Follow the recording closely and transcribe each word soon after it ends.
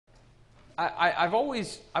I've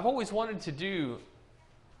always wanted to do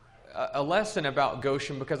a lesson about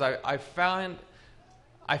Goshen because I find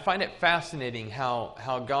it fascinating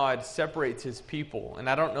how God separates His people, and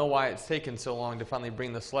I don't know why it's taken so long to finally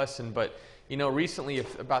bring this lesson. But recently,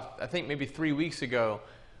 I think maybe 3 weeks ago,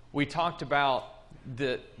 we talked about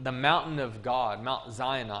the mountain of God, Mount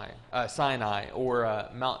Sinai, or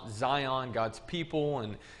Mount Zion, God's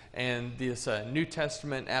people, and this New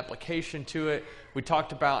Testament application to it. We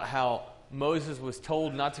talked about how Moses was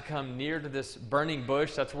told not to come near to this burning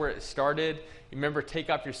bush. That's where it started. You remember, take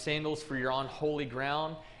off your sandals for you're on holy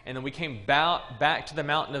ground. And then we came back to the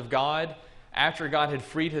mountain of God after God had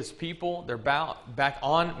freed His people. They're back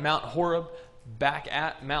on Mount Horeb, back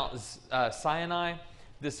at Mount Sinai,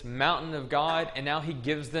 this mountain of God, and now He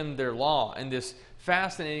gives them their law in this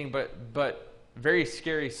fascinating but very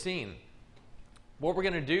scary scene. What we're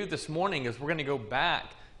going to do this morning is we're going to go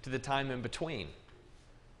back to the time in between.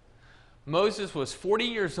 Moses was 40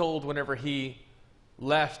 years old whenever he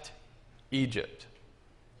left Egypt.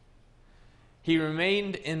 He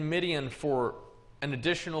remained in Midian for an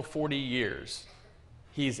additional 40 years.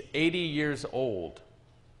 He's 80 years old.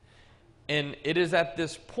 And it is at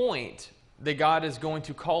this point that God is going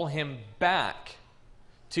to call him back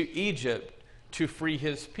to Egypt to free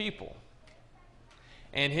His people.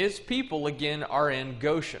 And His people, again, are in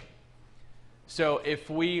Goshen. So if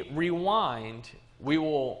we rewind, we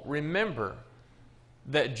will remember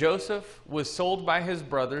that Joseph was sold by his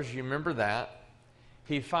brothers. You remember that.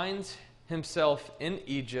 He finds himself in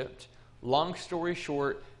Egypt. Long story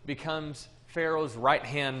short, becomes Pharaoh's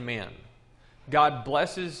right-hand man. God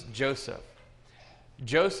blesses Joseph.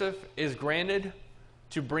 Joseph is granted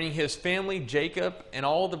to bring his family, Jacob, and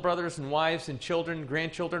all the brothers and wives and children,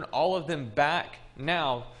 grandchildren, all of them back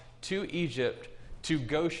now to Egypt, to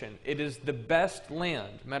Goshen. It is the best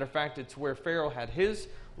land. Matter of fact, it's where Pharaoh had his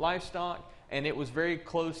livestock, and it was very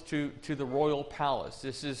close to the royal palace.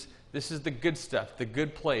 This is the good stuff, the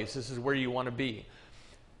good place. This is where you want to be.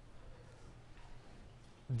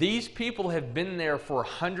 These people have been there for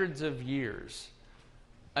hundreds of years.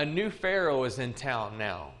 A new Pharaoh is in town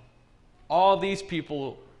now. All these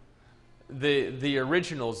people, the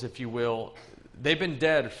originals, if you will, they've been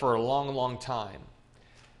dead for a long, long time.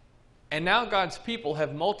 And now God's people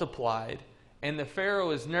have multiplied, and the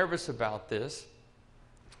Pharaoh is nervous about this.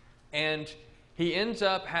 And he ends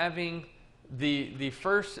up having the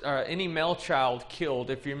first, any male child killed,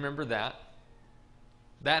 if you remember that.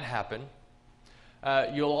 That happened.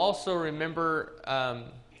 You'll also remember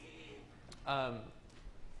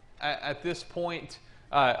at this point,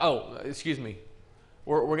 excuse me.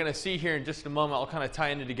 We're going to see here in just a moment, I'll kind of tie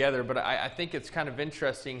it together, but I think it's kind of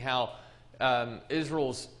interesting how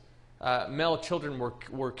Israel's male children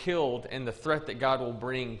were killed and the threat that God will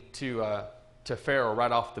bring to Pharaoh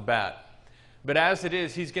right off the bat. But as it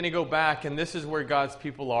is, he's going to go back, and this is where God's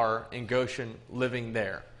people are in Goshen, living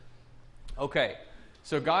there. Okay,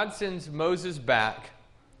 so God sends Moses back,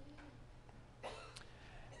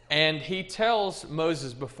 and He tells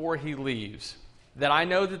Moses before he leaves that I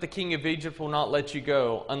know that the king of Egypt will not let you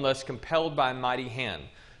go unless compelled by a mighty hand.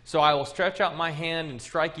 So I will stretch out my hand and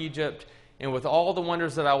strike Egypt, and with all the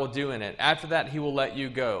wonders that I will do in it. After that, He will let you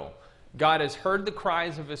go. God has heard the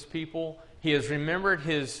cries of His people. He has remembered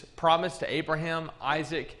His promise to Abraham,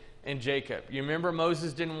 Isaac, and Jacob. You remember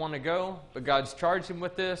Moses didn't want to go, but God's charged him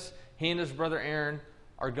with this. He and his brother Aaron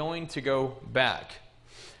are going to go back.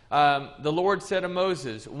 The Lord said to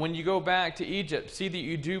Moses, when you go back to Egypt, see that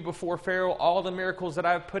you do before Pharaoh all the miracles that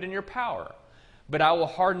I have put in your power. But I will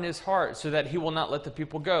harden his heart so that he will not let the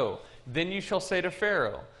people go. Then you shall say to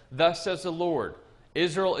Pharaoh, thus says the Lord,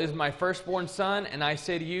 Israel is my firstborn son, and I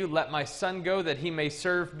say to you, let my son go that he may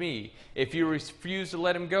serve me. If you refuse to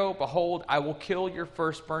let him go, behold, I will kill your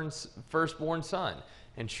firstborn son.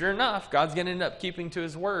 And sure enough, God's going to end up keeping to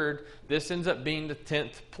His word. This ends up being the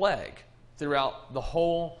 10th plague throughout the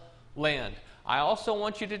whole land. I also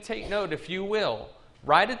want you to take note, if you will,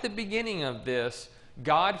 right at the beginning of this,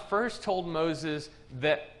 God first told Moses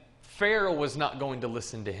that Pharaoh was not going to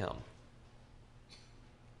listen to him.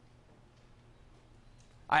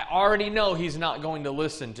 I already know he's not going to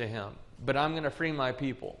listen to him, but I'm going to free my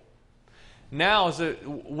people. Now,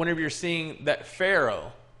 whenever you're seeing that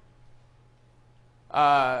Pharaoh,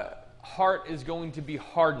 heart is going to be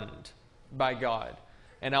hardened by God.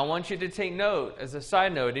 And I want you to take note, as a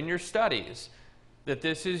side note, in your studies, that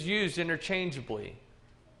this is used interchangeably.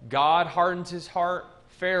 God hardens his heart,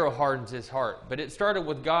 Pharaoh hardens his heart. But it started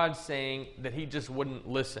with God saying that he just wouldn't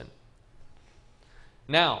listen.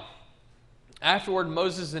 Now, afterward,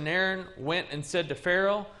 Moses and Aaron went and said to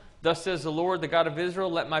Pharaoh, Thus says the Lord, the God of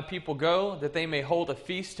Israel, let my people go, that they may hold a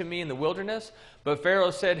feast to me in the wilderness. But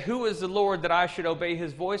Pharaoh said, who is the Lord that I should obey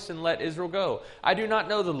his voice and let Israel go? I do not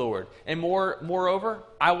know the Lord, and moreover,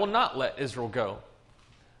 I will not let Israel go.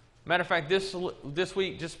 Matter of fact, this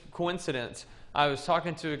week, just coincidence, I was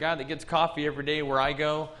talking to a guy that gets coffee every day where I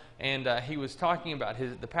go, and he was talking about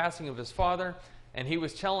the passing of his father, and he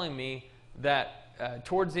was telling me that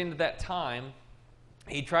towards the end of that time,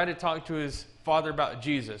 he tried to talk to his father about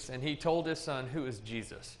Jesus, and he told his son, who is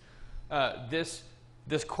Jesus? This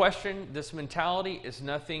question, this mentality is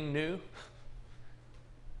nothing new,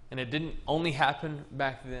 and it didn't only happen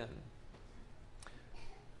back then.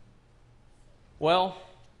 Well,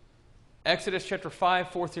 Exodus chapter 5,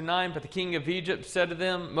 4 through 9, but the king of Egypt said to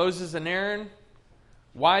them, Moses and Aaron,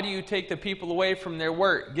 why do you take the people away from their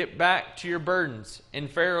work? Get back to your burdens. And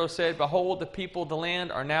Pharaoh said, behold, the people of the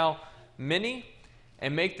land are now many,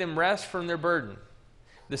 and make them rest from their burden.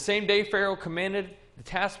 The same day Pharaoh commanded the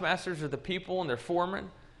taskmasters of the people and their foremen,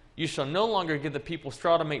 you shall no longer give the people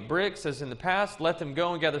straw to make bricks, as in the past. Let them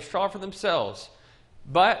go and gather straw for themselves.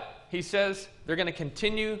 But, he says, they're going to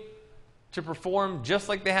continue to perform just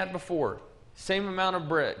like they had before. Same amount of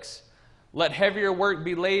bricks. Let heavier work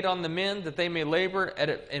be laid on the men, that they may labor at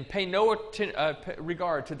it, and pay no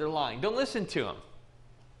regard to their lying. Don't listen to them.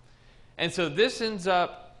 And so this ends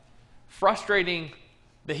up frustrating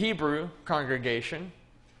the Hebrew congregation.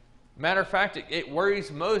 Matter of fact, it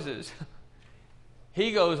worries Moses.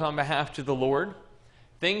 He goes on behalf to the Lord.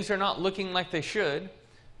 Things are not looking like they should.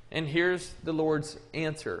 And here's the Lord's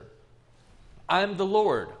answer. I'm the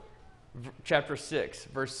Lord, chapter 6,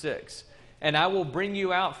 verse 6. And I will bring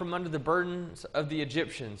you out from under the burdens of the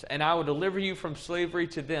Egyptians, and I will deliver you from slavery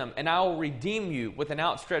to them, and I will redeem you with an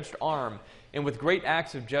outstretched arm and with great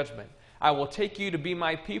acts of judgment. I will take you to be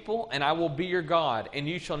my people, and I will be your God, and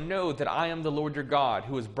you shall know that I am the Lord your God,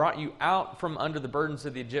 who has brought you out from under the burdens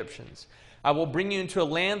of the Egyptians. I will bring you into a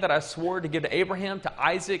land that I swore to give to Abraham, to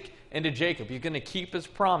Isaac, and to Jacob. He's going to keep his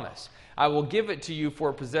promise. I will give it to you for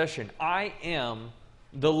a possession. I am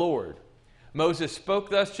the Lord. Moses spoke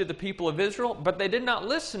thus to the people of Israel, but they did not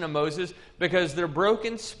listen to Moses because their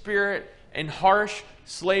broken spirit and harsh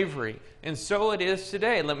slavery. And so it is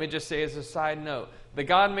today. Let me just say as a side note, that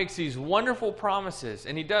God makes these wonderful promises,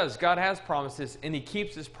 and he does. God has promises, and he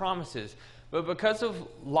keeps his promises. But because of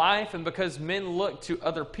life and because men look to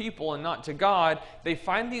other people and not to God, they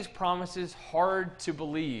find these promises hard to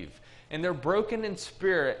believe. And they're broken in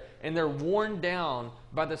spirit, and they're worn down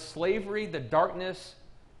by the slavery, the darkness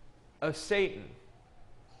of Satan.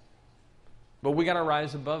 But we got to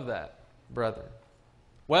rise above that, brother.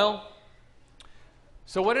 Well,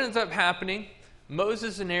 so what ends up happening?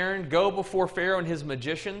 Moses and Aaron go before Pharaoh and his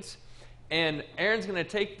magicians, and Aaron's going to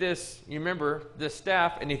take this, you remember, this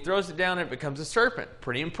staff, and he throws it down and it becomes a serpent.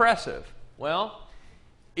 Pretty impressive. Well,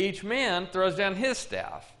 each man throws down his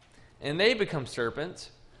staff, and they become serpents,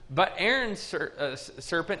 but Aaron's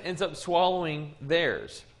serpent ends up swallowing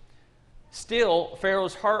theirs. Still,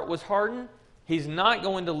 Pharaoh's heart was hardened. He's not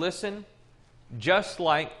going to listen, just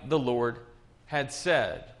like the Lord had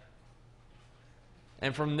said.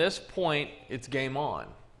 And from this point, it's game on.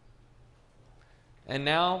 And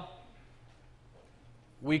now,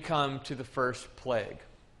 we come to the first plague.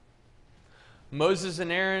 Moses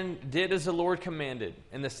and Aaron did as the Lord commanded.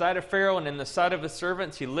 In the sight of Pharaoh and in the sight of his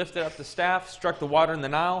servants, he lifted up the staff, struck the water in the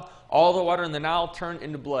Nile. All the water in the Nile turned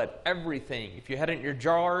into blood. Everything. If you had it in your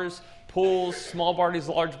jars, pools, small bodies,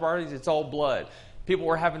 large bodies, it's all blood. People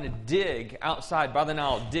were having to dig outside by the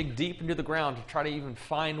Nile, dig deep into the ground to try to even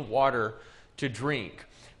find water to drink.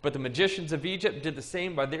 But the magicians of Egypt did the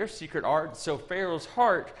same by their secret art, so Pharaoh's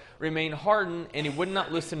heart remained hardened, and he would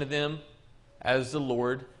not listen to them as the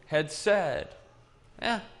Lord had said.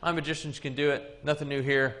 My magicians can do it. Nothing new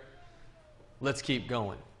here. Let's keep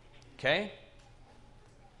going. Okay?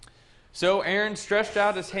 So Aaron stretched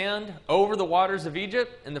out his hand over the waters of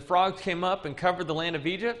Egypt, and the frogs came up and covered the land of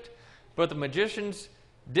Egypt. But the magicians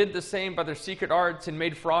did the same by their secret arts and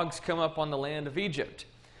made frogs come up on the land of Egypt.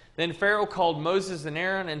 Then Pharaoh called Moses and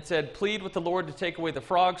Aaron and said, plead with the Lord to take away the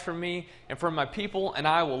frogs from me and from my people, and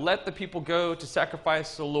I will let the people go to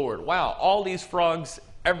sacrifice to the Lord. Wow, all these frogs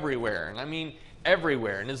everywhere. And I mean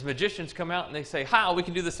everywhere. And his magicians come out and they say, we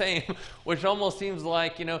can do the same, which almost seems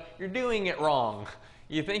like, you're doing it wrong.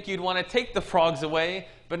 You think you'd want to take the frogs away,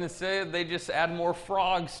 but instead they just add more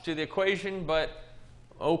frogs to the equation, but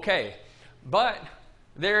okay. But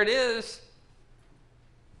there it is.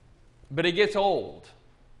 But it gets old.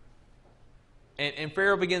 And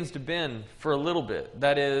Pharaoh begins to bend for a little bit.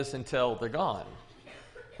 That is, until they're gone.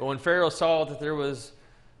 But when Pharaoh saw that there was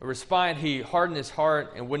a respite, he hardened his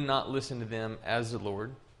heart and would not listen to them as the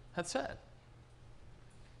Lord had said.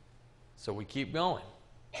 So we keep going.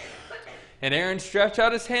 And Aaron stretched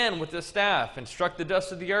out his hand with the staff and struck the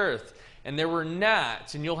dust of the earth. And there were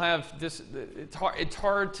gnats. And you'll have this, it's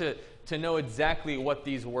hard to know exactly what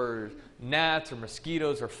these were. Gnats or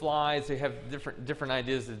mosquitoes or flies. They have different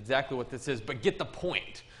ideas of exactly what this is. But get the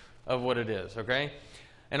point of what it is, okay?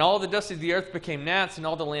 And all the dust of the earth became gnats in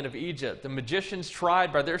all the land of Egypt. The magicians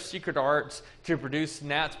tried by their secret arts to produce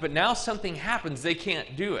gnats. But now something happens. They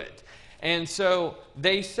can't do it. And so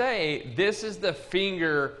they say, this is the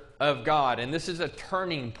finger of God. And this is a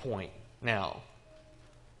turning point now.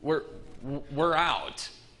 We're out.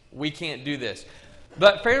 We can't do this.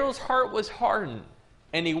 But Pharaoh's heart was hardened,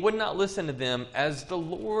 and he would not listen to them as the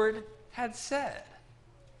Lord had said.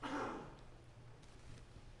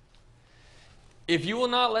 If you will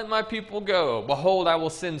not let my people go, behold, I will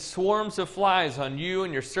send swarms of flies on you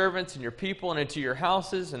and your servants and your people and into your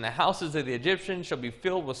houses, and the houses of the Egyptians shall be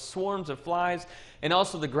filled with swarms of flies, and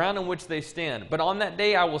also the ground on which they stand. But on that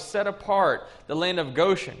day I will set apart the land of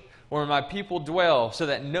Goshen, where my people dwell, so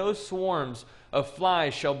that no swarms of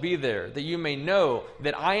flies shall be there, that you may know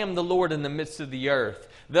that I am the Lord in the midst of the earth.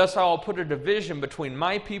 Thus I will put a division between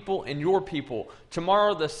my people and your people.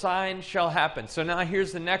 Tomorrow the sign shall happen. So now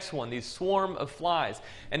here's the next one, these swarm of flies.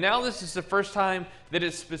 And now this is the first time that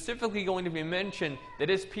it's specifically going to be mentioned that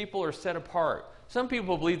his people are set apart. Some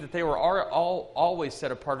people believe that they were always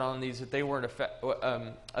set apart on these, that they weren't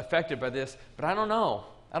affected by this. But I don't know.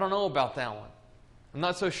 I don't know about that one. I'm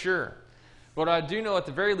not so sure. But I do know at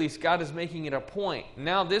the very least God is making it a point.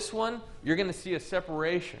 Now this one, you're going to see a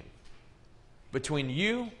separation between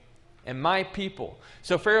you and my people.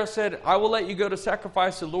 So Pharaoh said, I will let you go to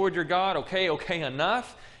sacrifice the Lord your God. Okay,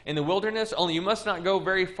 enough. In the wilderness, only you must not go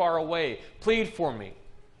very far away. Plead for me.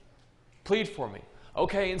 Plead for me.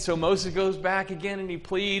 Okay, and so Moses goes back again and he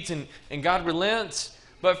pleads and God relents.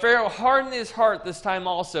 But Pharaoh hardened his heart this time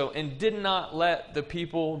also and did not let the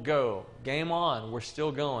people go. Game on. We're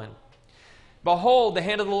still going. Behold, the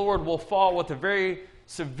hand of the Lord will fall with a very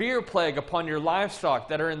severe plague upon your livestock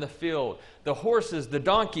that are in the field, the horses, the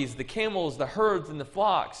donkeys, the camels, the herds, and the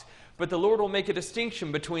flocks. But the Lord will make a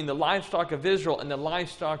distinction between the livestock of Israel and the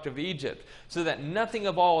livestock of Egypt, so that nothing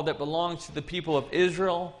of all that belongs to the people of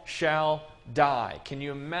Israel shall die. Can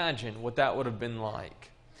you imagine what that would have been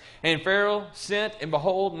like? And Pharaoh sent, and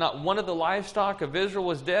behold, not one of the livestock of Israel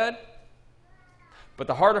was dead, but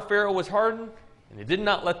the heart of Pharaoh was hardened, and he did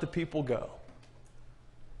not let the people go.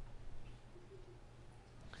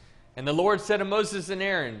 And the Lord said to Moses and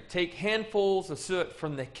Aaron, take handfuls of soot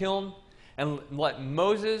from the kiln and let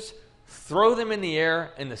Moses throw them in the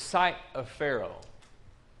air in the sight of Pharaoh.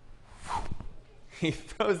 He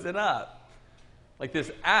throws it up like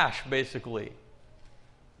this ash, basically.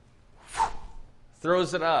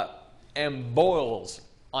 Throws it up and boils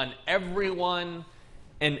on everyone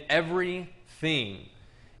and everything.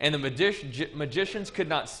 And the magicians could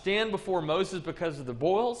not stand before Moses because of the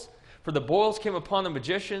boils. For the boils came upon the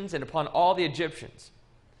magicians and upon all the magicians,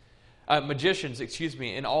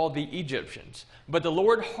 and all the Egyptians. But the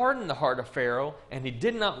Lord hardened the heart of Pharaoh, and he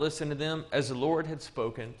did not listen to them as the Lord had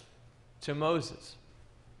spoken to Moses.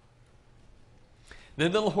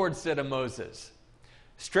 Then the Lord said to Moses,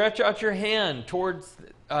 stretch out your hand toward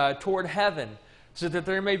heaven, so that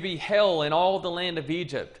there may be hail in all the land of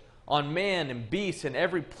Egypt, on man and beast and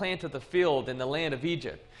every plant of the field in the land of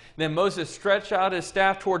Egypt. Then Moses stretched out his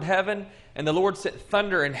staff toward heaven, and the Lord sent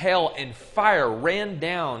thunder and hail, and fire ran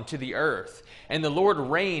down to the earth. And the Lord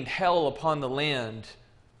rained hail upon the land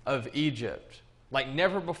of Egypt, like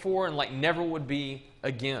never before and like never would be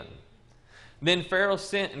again. Then Pharaoh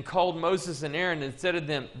sent and called Moses and Aaron and said to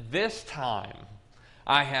them, this time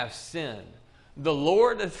I have sinned. The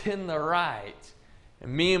Lord is in the right,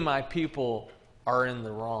 and me and my people are in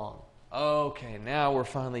the wrong. Okay, now we're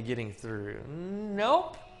finally getting through.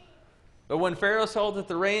 Nope. But when Pharaoh saw that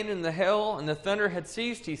the rain and the hail and the thunder had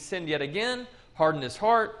ceased, he sinned yet again, hardened his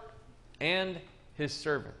heart and his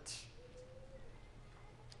servants.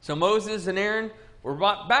 So Moses and Aaron were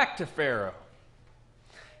brought back to Pharaoh.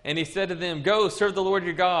 And he said to them, go, serve the Lord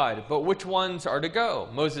your God. But which ones are to go?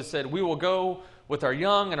 Moses said, we will go with our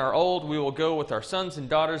young and our old. We will go with our sons and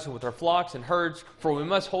daughters and with our flocks and herds, for we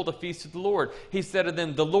must hold a feast to the Lord. He said to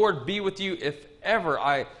them, the Lord be with you if ever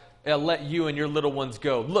I let you and your little ones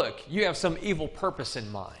go. Look, you have some evil purpose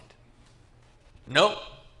in mind. Nope,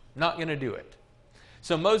 not going to do it.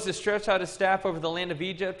 So Moses stretched out his staff over the land of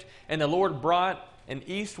Egypt, and the Lord brought an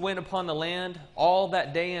east wind upon the land all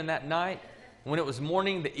that day and that night. When it was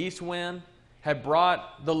morning, the east wind had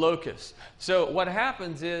brought the locusts. So what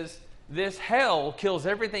happens is this hail kills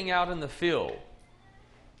everything out in the field.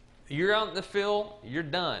 You're out in the field, you're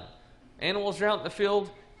done. Animals are out in the field,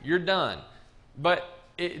 you're done. But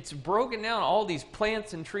it's broken down, all these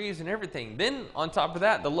plants and trees and everything. Then on top of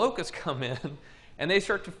that, the locusts come in and they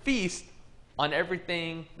start to feast on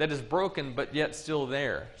everything that is broken but yet still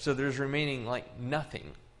there. So there's remaining like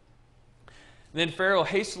nothing. Then Pharaoh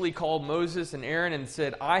hastily called Moses and Aaron and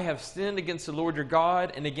said, I have sinned against the Lord your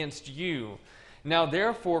God and against you. Now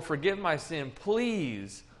therefore forgive my sin,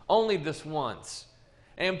 please, only this once.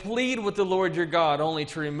 And plead with the Lord your God only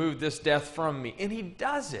to remove this death from me. And he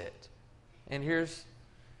does it. And here's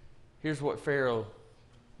what Pharaoh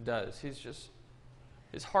does.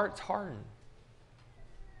 His heart's hardened.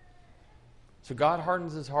 So God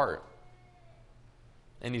hardens his heart.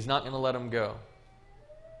 And he's not going to let him go.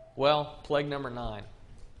 Well, plague number 9.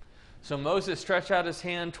 So Moses stretched out his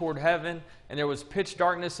hand toward heaven, and there was pitch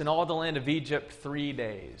darkness in all the land of Egypt 3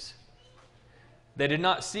 days. They did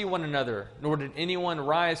not see one another, nor did anyone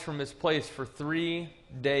rise from his place for 3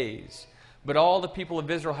 days. But all the people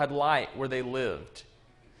of Israel had light where they lived.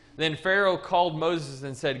 Then Pharaoh called Moses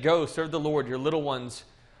and said, Go, serve the Lord, your little ones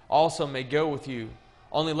also may go with you.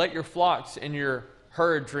 Only let your flocks and your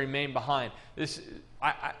herds remain behind.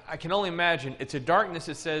 I can only imagine. It's a darkness,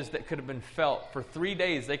 it says, that could have been felt. For 3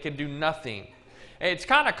 days, they could do nothing. And it's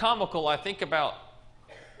kind of comical, I think, about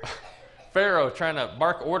Pharaoh trying to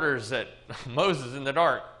bark orders at Moses in the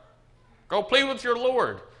dark. Go plead with your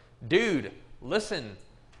Lord. Dude, listen.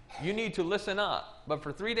 You need to listen up. But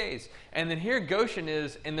for 3 days. And then here Goshen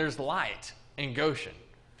is, and there's light in Goshen.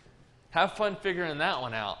 Have fun figuring that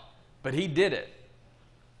one out. But he did it.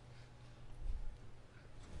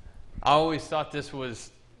 I always thought this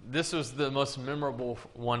was the most memorable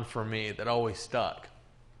one for me that always stuck.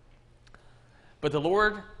 But the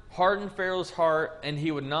Lord hardened Pharaoh's heart, and he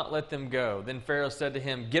would not let them go. Then Pharaoh said to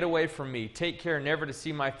him, Get away from me. Take care never to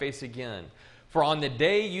see my face again. For on the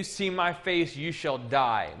day you see my face, you shall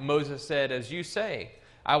die. Moses said, As you say,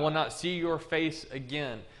 I will not see your face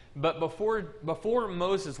again. But before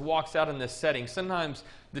Moses walks out in this setting, sometimes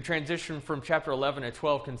the transition from chapter 11 to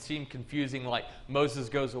 12 can seem confusing, like Moses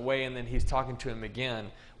goes away and then he's talking to him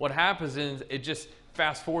again. What happens is it just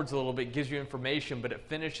fast forwards a little bit, gives you information, but it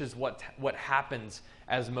finishes what happens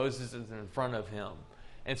as Moses is in front of him.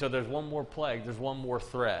 And so there's one more plague, there's one more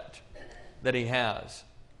threat that he has.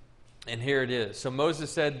 And here it is. So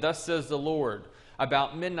Moses said, Thus says the Lord,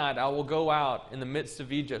 about midnight I will go out in the midst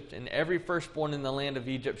of Egypt, and every firstborn in the land of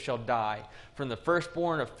Egypt shall die, from the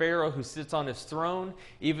firstborn of Pharaoh who sits on his throne,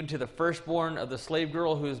 even to the firstborn of the slave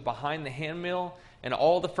girl who is behind the handmill, and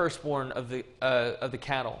all the firstborn of the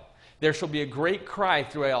cattle. There shall be a great cry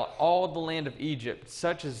throughout all the land of Egypt,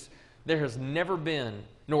 such as there has never been,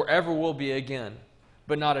 nor ever will be again.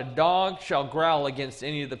 But not a dog shall growl against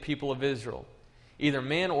any of the people of Israel, either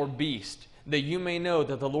man or beast, that you may know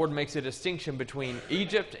that the Lord makes a distinction between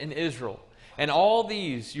Egypt and Israel. And all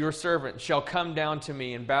these, your servants, shall come down to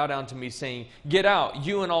me and bow down to me, saying, Get out,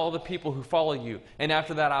 you and all the people who follow you, and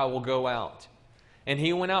after that I will go out. And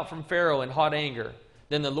he went out from Pharaoh in hot anger.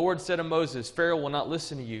 Then the Lord said to Moses, Pharaoh will not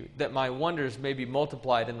listen to you, that my wonders may be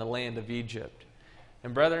multiplied in the land of Egypt.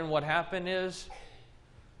 And brethren, what happened is,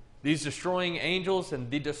 these destroying angels, and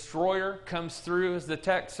the destroyer comes through, as the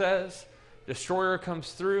text says. Destroyer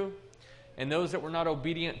comes through. And those that were not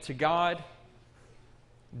obedient to God,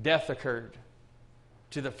 death occurred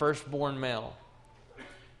to the firstborn male.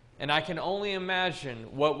 And I can only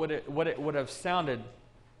imagine what it would have sounded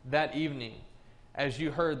that evening as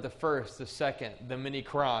you heard the first, the second, the many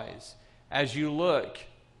cries. As you look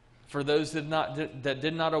for those that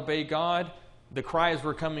did not obey God, the cries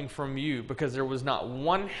were coming from you, because there was not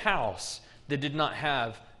one house that did not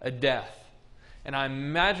have a death. And I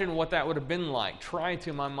imagine what that would have been like. Try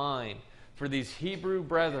to my mind for these Hebrew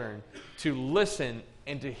brethren to listen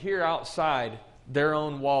and to hear outside their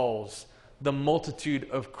own walls the multitude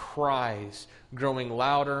of cries growing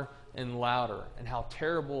louder and louder, and how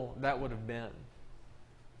terrible that would have been.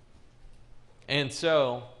 And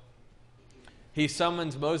so he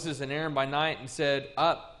summons Moses and Aaron by night and said,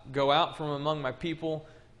 Up, go out from among my people,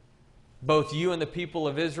 both you and the people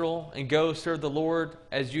of Israel, and go serve the Lord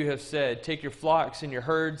as you have said. Take your flocks and your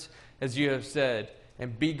herds as you have said,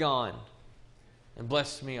 and be gone. And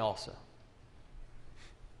bless me also.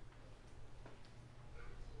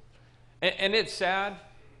 And it's sad,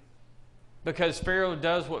 because Pharaoh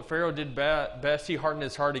does what Pharaoh did best. He hardened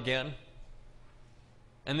his heart again.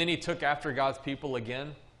 And then he took after God's people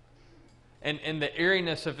again. And the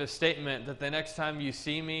eeriness of his statement that the next time you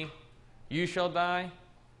see me, you shall die.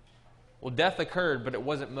 Well, death occurred, but it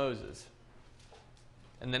wasn't Moses.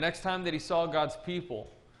 And the next time that he saw God's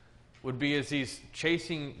people would be as he's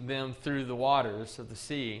chasing them through the waters of the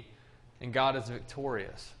sea, And God is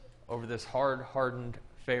victorious over this hard-hardened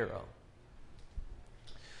Pharaoh.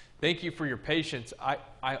 Thank you for your patience.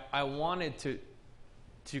 I wanted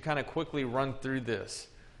to kind of quickly run through this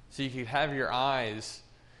so you could have your eyes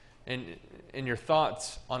and your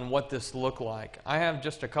thoughts on what this looked like. I have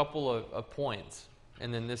just a couple of points,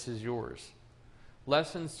 and then this is yours.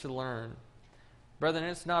 Lessons to learn. Brethren,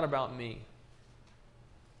 it's not about me.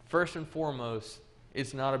 First and foremost,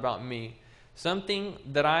 it's not about me. Something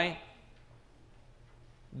that I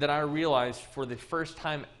realized for the first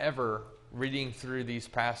time ever reading through these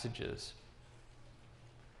passages.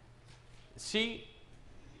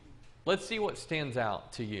 Let's see what stands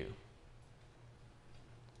out to you.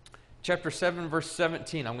 Chapter 7, verse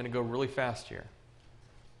 17. I'm going to go really fast here.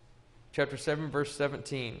 Chapter 7, verse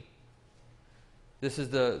 17. This is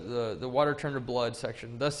the water turned to blood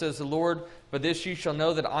section. Thus says the Lord, "By this you shall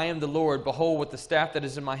know that I am the Lord. Behold, with the staff that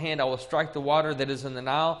is in my hand, I will strike the water that is in the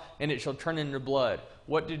Nile, and it shall turn into blood."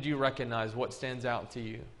 What did you recognize? What stands out to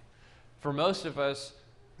you? For most of us,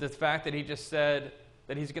 the fact that he just said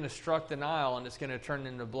that he's going to strike the Nile and it's going to turn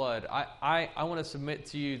into blood, I want to submit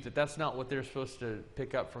to you that that's not what they're supposed to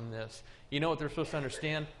pick up from this. You know what they're supposed to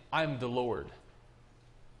understand? I'm the Lord.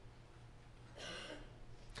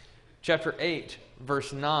 Chapter 8,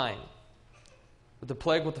 verse 9. With the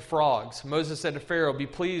plague with the frogs, Moses said to Pharaoh, "Be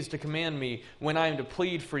pleased to command me when I am to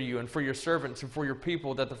plead for you and for your servants and for your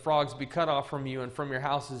people, that the frogs be cut off from you and from your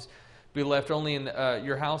houses be left only in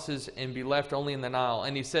your houses and be left only in the Nile."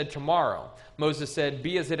 And he said, "Tomorrow." Moses said,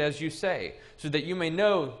 "Be it as you say, so that you may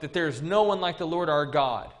know that there is no one like the Lord our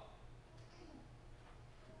God."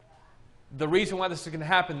 The reason why this is going to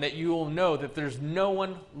happen, that you will know that there's no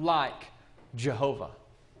one like Jehovah.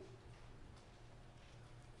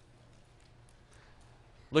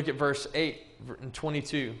 Look at verse 8 and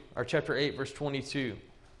 22, or chapter 8, verse 22,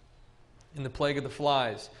 in the plague of the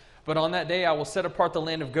flies. "But on that day I will set apart the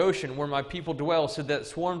land of Goshen, where my people dwell, so that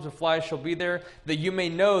swarms of flies shall be there, that you may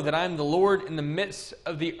know that I am the Lord in the midst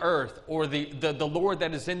of the earth," or the Lord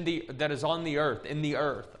that is on the earth, in the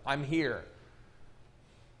earth. I'm here.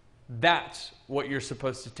 That's what you're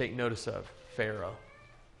supposed to take notice of, Pharaoh.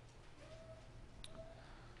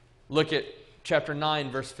 Look at chapter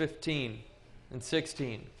 9, verse 15 and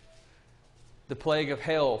 16. The plague of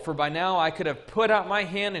hail. "For by now I could have put out my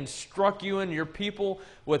hand and struck you and your people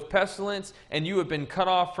with pestilence, and you have been cut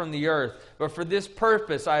off from the earth. But for this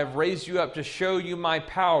purpose I have raised you up, to show you my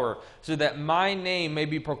power, so that my name may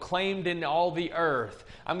be proclaimed in all the earth."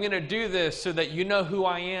 I'm going to do this so that you know who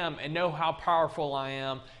I am and know how powerful I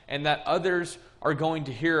am, and that others are going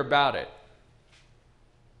to hear about it.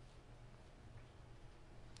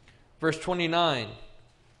 Verse 29.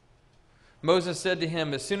 Moses said to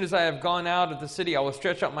him, "As soon as I have gone out of the city, I will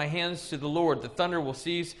stretch out my hands to the Lord. The thunder will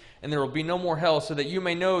cease, and there will be no more hail, so that you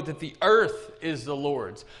may know that the earth is the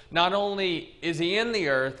Lord's." Not only is he in the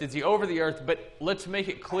earth, is he over the earth, but let's make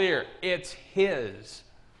it clear, it's his.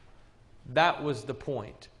 That was the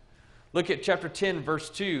point. Look at chapter 10, verse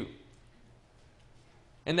 2.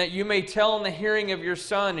 "And that you may tell in the hearing of your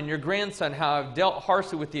son and your grandson how I have dealt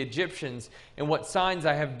harshly with the Egyptians, and what signs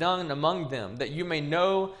I have done among them, that you may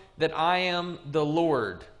know that I am the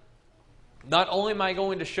Lord." Not only am I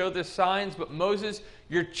going to show the signs, but Moses,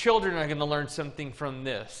 your children are going to learn something from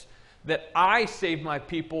this. That I save my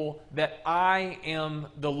people, that I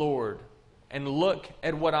am the Lord. And look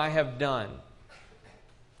at what I have done.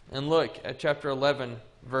 And look at chapter 11,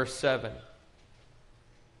 verse 7.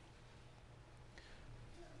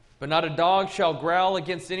 "But not a dog shall growl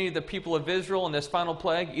against any of the people of Israel in this final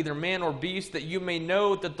plague, either man or beast, that you may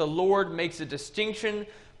know that the Lord makes a distinction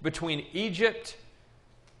between Egypt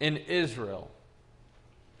and Israel."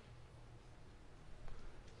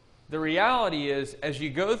 The reality is, as you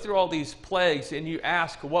go through all these plagues and you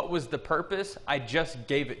ask, what was the purpose? I just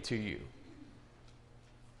gave it to you.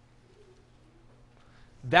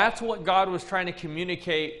 That's what God was trying to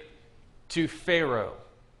communicate to Pharaoh.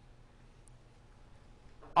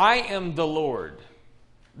 I am the Lord.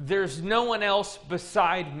 There's no one else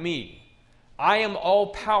beside me. I am all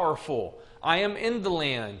powerful. I am in the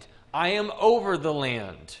land. I am over the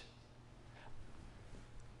land.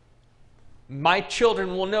 My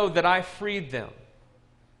children will know that I freed them.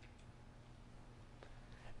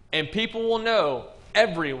 And people will know,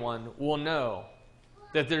 everyone will know,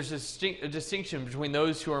 that there's a distinction between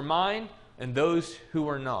those who are mine and those who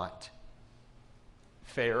are not.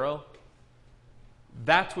 Pharaoh,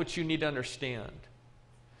 that's what you need to understand.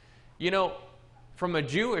 You know, from a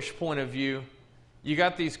Jewish point of view, you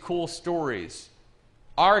got these cool stories.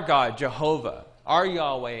 Our God, Jehovah, our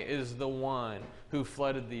Yahweh, is the one who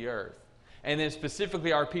flooded the earth. And then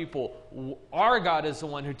specifically our people, our God is the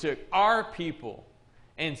one who took our people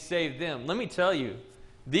and saved them. Let me tell you,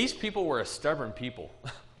 these people were a stubborn people.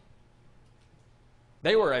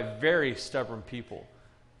 They were a very stubborn people.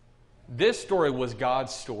 This story was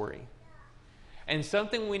God's story. And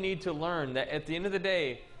something we need to learn, that at the end of the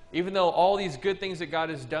day, even though all these good things that God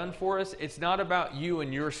has done for us, it's not about you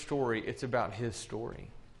and your story, it's about His story.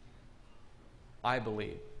 I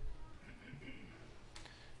believe.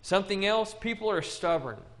 Something else, people are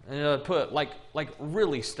stubborn. And I put like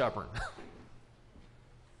really stubborn.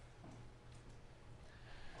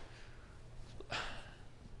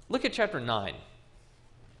 Look at chapter 9.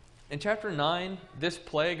 In chapter 9, this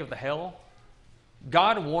plague of the hail,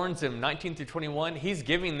 God warns them, 19 through 21, He's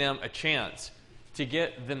giving them a chance to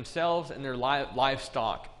get themselves and their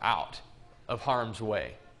livestock out of harm's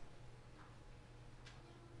way.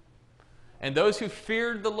 And those who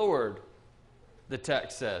feared the Lord, the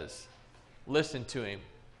text says, listened to Him.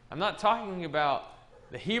 I'm not talking about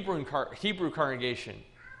the Hebrew congregation.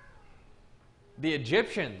 The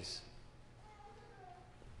Egyptians.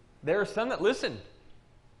 There are some that listened.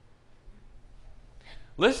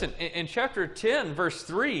 Listen, in chapter 10, verse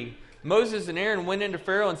 3, Moses and Aaron went into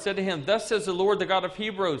Pharaoh and said to him, "Thus says the Lord, the God of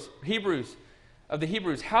the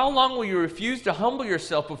Hebrews, how long will you refuse to humble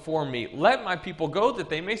yourself before me? Let my people go that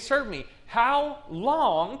they may serve me." How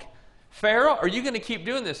long, Pharaoh, are you going to keep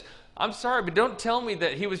doing this? I'm sorry, but don't tell me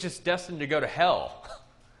that he was just destined to go to hell.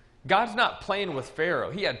 God's not playing with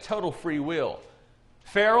Pharaoh. He had total free will.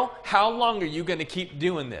 Pharaoh, how long are you going to keep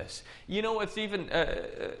doing this? You know what's even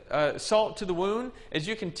salt to the wound? As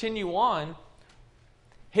you continue on,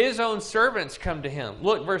 his own servants come to him.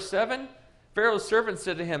 Look, verse 7. Pharaoh's servants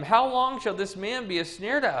said to him, "How long shall this man be a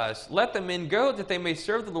snare to us? Let the men go that they may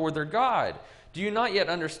serve the Lord their God. Do you not yet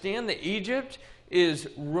understand that Egypt is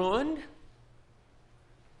ruined?"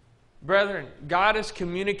 Brethren, God is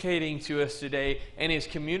communicating to us today, and He's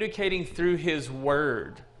communicating through His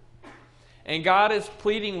Word. And God is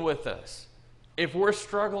pleading with us. If we're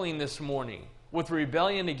struggling this morning with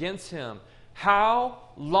rebellion against Him, how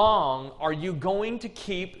long are you going to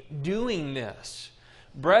keep doing this?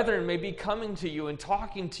 Brethren may be coming to you and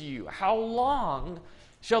talking to you. How long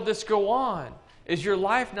shall this go on? Is your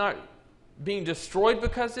life not being destroyed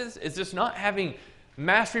because of this? Is this not having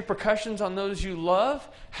mass repercussions on those you love?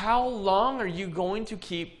 How long are you going to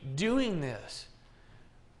keep doing this?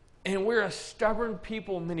 And we're a stubborn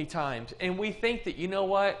people many times. And we think that, you know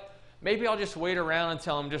what? Maybe I'll just wait around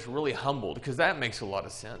until I'm just really humbled, because that makes a lot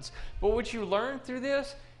of sense. But what you learn through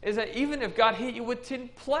this is that even if God hit you with 10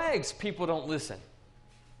 plagues, people don't listen.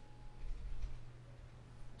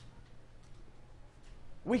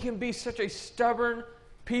 We can be such a stubborn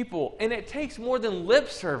people. And it takes more than lip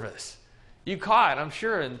service. You caught, I'm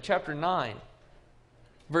sure, in chapter 9,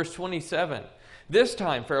 verse 27. This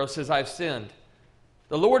time, Pharaoh says, "I've sinned.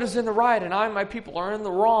 The Lord is in the right, and I and my people are in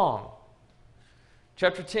the wrong."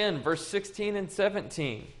 Chapter 10, verse 16 and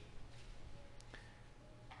 17.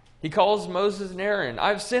 He calls Moses and Aaron,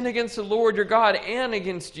 "I've sinned against the Lord your God and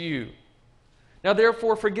against you. Now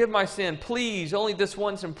therefore forgive my sin, please, only this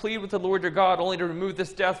once, and plead with the Lord your God only to remove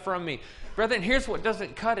this death from me." Brethren, here's what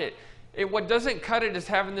doesn't cut it. What doesn't cut it is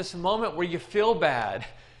having this moment where you feel bad.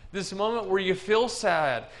 This moment where you feel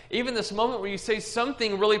sad. Even this moment where you say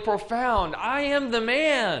something really profound. "I am the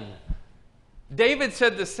man." David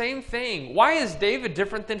said the same thing. Why is David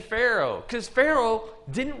different than Pharaoh? Because Pharaoh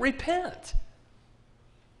didn't repent.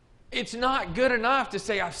 It's not good enough to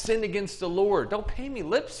say, "I've sinned against the Lord." Don't pay me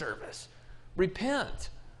lip service. Repent.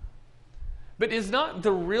 But is not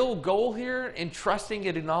the real goal here in trusting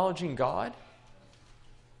and acknowledging God?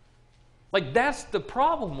 Like, that's the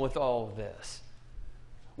problem with all of this.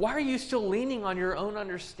 Why are you still leaning on your own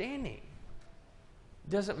understanding? It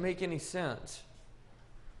doesn't make any sense.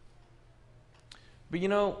 But you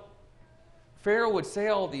know, Pharaoh would say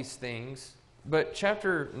all these things, but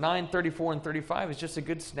chapter 9, 34 and 35 is just a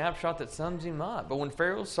good snapshot that sums him up. "But when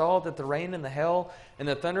Pharaoh saw that the rain and the hail and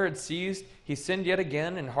the thunder had ceased, he sinned yet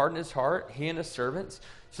again and hardened his heart, he and his servants.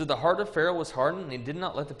 So the heart of Pharaoh was hardened, and he did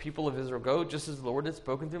not let the people of Israel go, just as the Lord had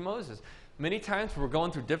spoken through Moses." Many times we're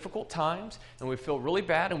going through difficult times, and we feel really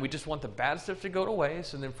bad, and we just want the bad stuff to go away.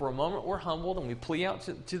 So then for a moment we're humbled, and we plea out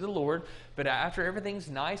to the Lord. But after everything's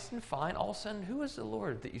nice and fine, all of a sudden, who is the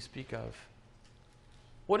Lord that you speak of?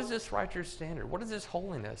 What is this righteous standard? What is this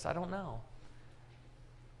holiness? I don't know.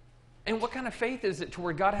 And what kind of faith is it to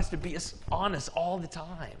where God has to be on us all the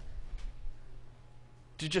time?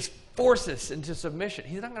 To just force us into submission.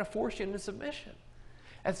 He's not going to force you into submission.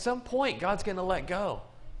 At some point, God's going to let go.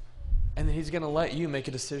 And then He's going to let you make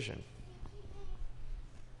a decision.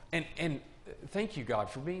 And thank you, God,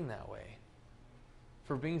 for being that way.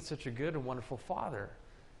 for being such a good and wonderful Father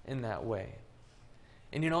in that way.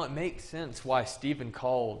 And it makes sense why Stephen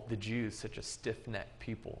called the Jews such a stiff-necked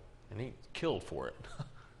people, and he killed for it.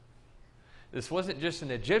 This wasn't just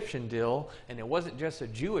an Egyptian deal, and it wasn't just a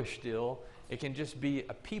Jewish deal. It can just be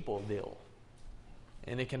a people deal.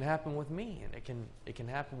 And it can happen with me, and it can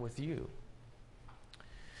happen with you.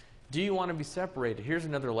 Do you want to be separated? Here's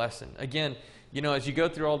another lesson. Again, as you go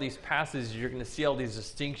through all these passages, you're going to see all these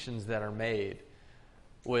distinctions that are made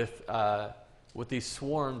with these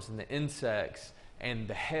swarms and the insects and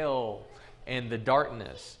the hell and the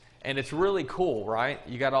darkness. And it's really cool, right?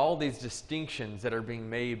 You got all these distinctions that are being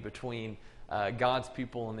made between God's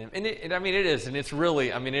people and them. And it is. And it's really,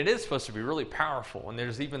 it is supposed to be really powerful. And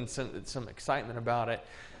there's even some excitement about it.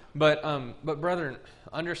 But brethren,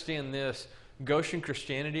 understand this. Goshen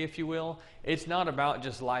Christianity, if you will, it's not about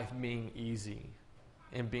just life being easy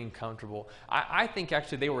and being comfortable. I think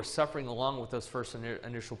actually they were suffering along with those first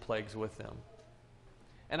initial plagues with them.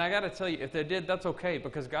 And I got to tell you, if they did, that's okay,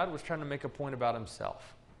 because God was trying to make a point about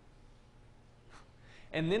himself.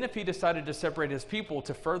 And then if he decided to separate his people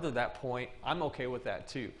to further that point, I'm okay with that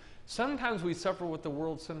too. Sometimes we suffer with the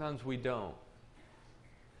world, sometimes we don't.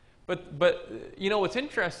 But what's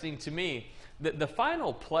interesting to me, the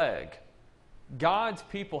final plague, God's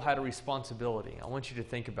people had a responsibility. I want you to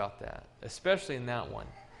think about that, especially in that one.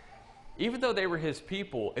 Even though they were his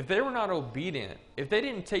people, if they were not obedient, if they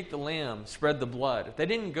didn't take the lamb, spread the blood, if they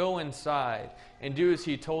didn't go inside and do as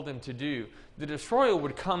he told them to do, the destroyer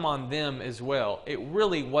would come on them as well. It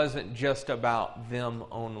really wasn't just about them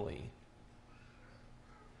only.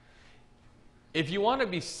 If you want to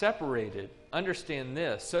be separated, understand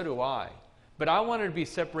this, so do I. But I wanted to be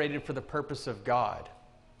separated for the purpose of God.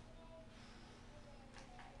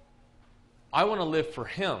 I want to live for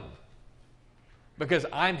him because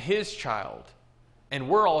I'm his child, and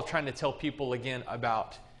we're all trying to tell people again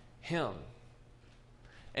about him.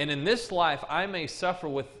 And in this life, I may suffer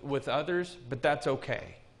with others, but that's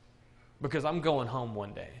okay because I'm going home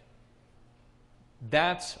one day.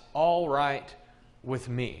 That's all right with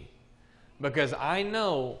me because I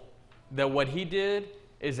know that what he did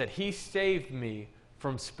is that he saved me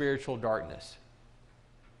from spiritual darkness.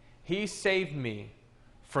 He saved me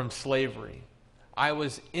from slavery. I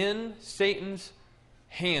was in Satan's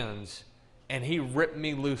hands, and he ripped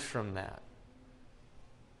me loose from that.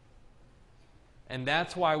 And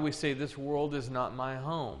that's why we say this world is not my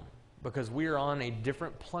home, because we are on a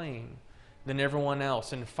different plane than everyone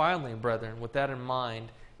else. And finally, brethren, with that in mind,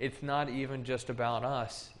 it's not even just about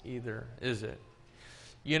us either, is it?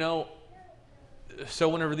 So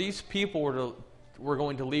whenever these people were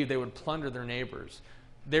going to leave, they would plunder their neighbors.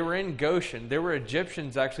 They were in Goshen. There were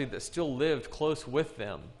Egyptians actually that still lived close with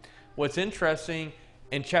them. What's interesting,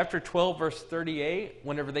 in chapter 12, verse 38,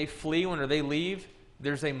 whenever they flee, whenever they leave,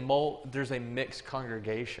 there's a mixed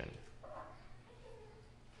congregation.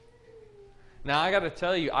 Now, I got to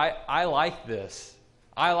tell you, I like this.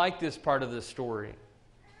 I like this part of the story.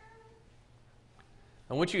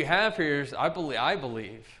 And what you have here is, I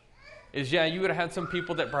believe, is you would have had some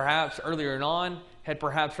people that perhaps earlier on had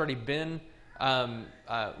perhaps already been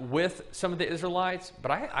with some of the Israelites,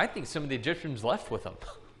 but I think some of the Egyptians left with them.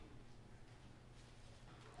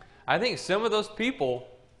 I think some of those people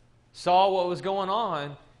saw what was going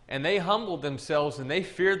on, and they humbled themselves, and they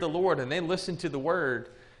feared the Lord, and they listened to the word,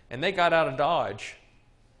 and they got out of Dodge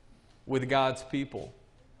with God's people.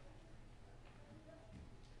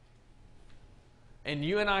 And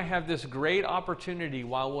you and I have this great opportunity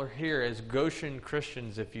while we're here as Goshen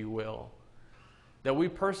Christians, if you will, that we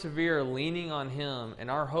persevere leaning on him, and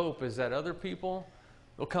our hope is that other people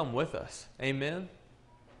will come with us. Amen?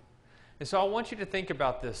 And so I want you to think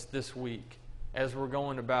about this week as we're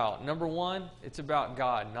going about. Number one, it's about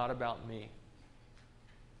God, not about me.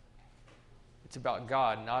 It's about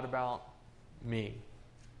God, not about me.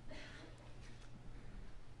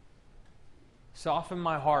 Soften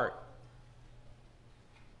my heart.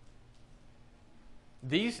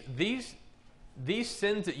 These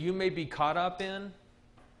sins that you may be caught up in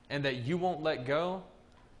and that you won't let go,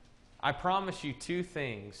 I promise you two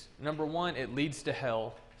things. Number one, it leads to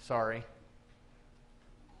hell. Sorry.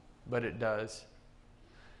 But it does.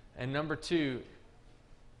 And number two,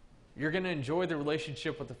 you're going to enjoy the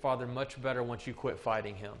relationship with the Father much better once you quit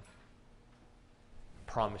fighting him.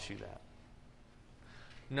 I promise you that.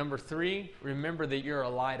 Number three, remember that you're a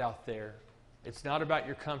light out there. It's not about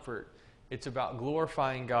your comfort. It's about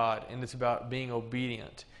glorifying God, and it's about being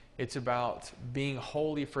obedient. It's about being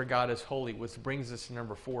holy, for God is holy, which brings us to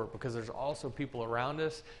number four, because there's also people around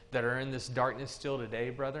us that are in this darkness still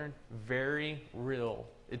today, brethren. Very real.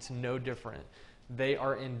 It's no different. They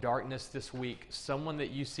are in darkness this week. Someone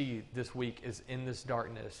that you see this week is in this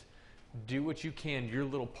darkness. Do what you can, your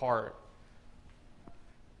little part.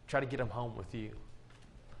 Try to get them home with you.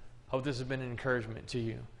 Hope this has been an encouragement to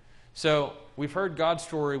you. So, we've heard God's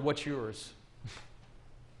story. What's yours?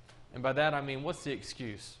 And by that I mean, what's the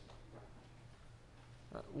excuse?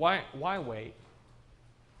 Why wait?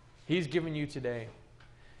 He's given you today.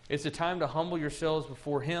 It's a time to humble yourselves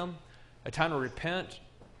before Him, a time to repent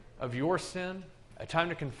of your sin, a time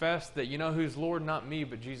to confess that you know who's Lord, not me,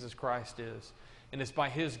 but Jesus Christ is. And it's by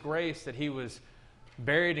His grace that He was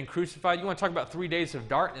buried and crucified. You want to talk about 3 days of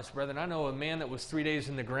darkness, brethren? I know a man that was 3 days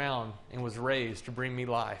in the ground and was raised to bring me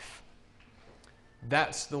life.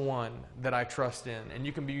 That's the one that I trust in. And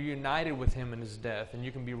you can be united with Him in His death, and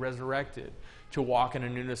you can be resurrected to walk in a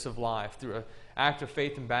newness of life through an act of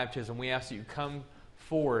faith and baptism. We ask that you come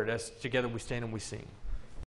forward as together we stand and we sing.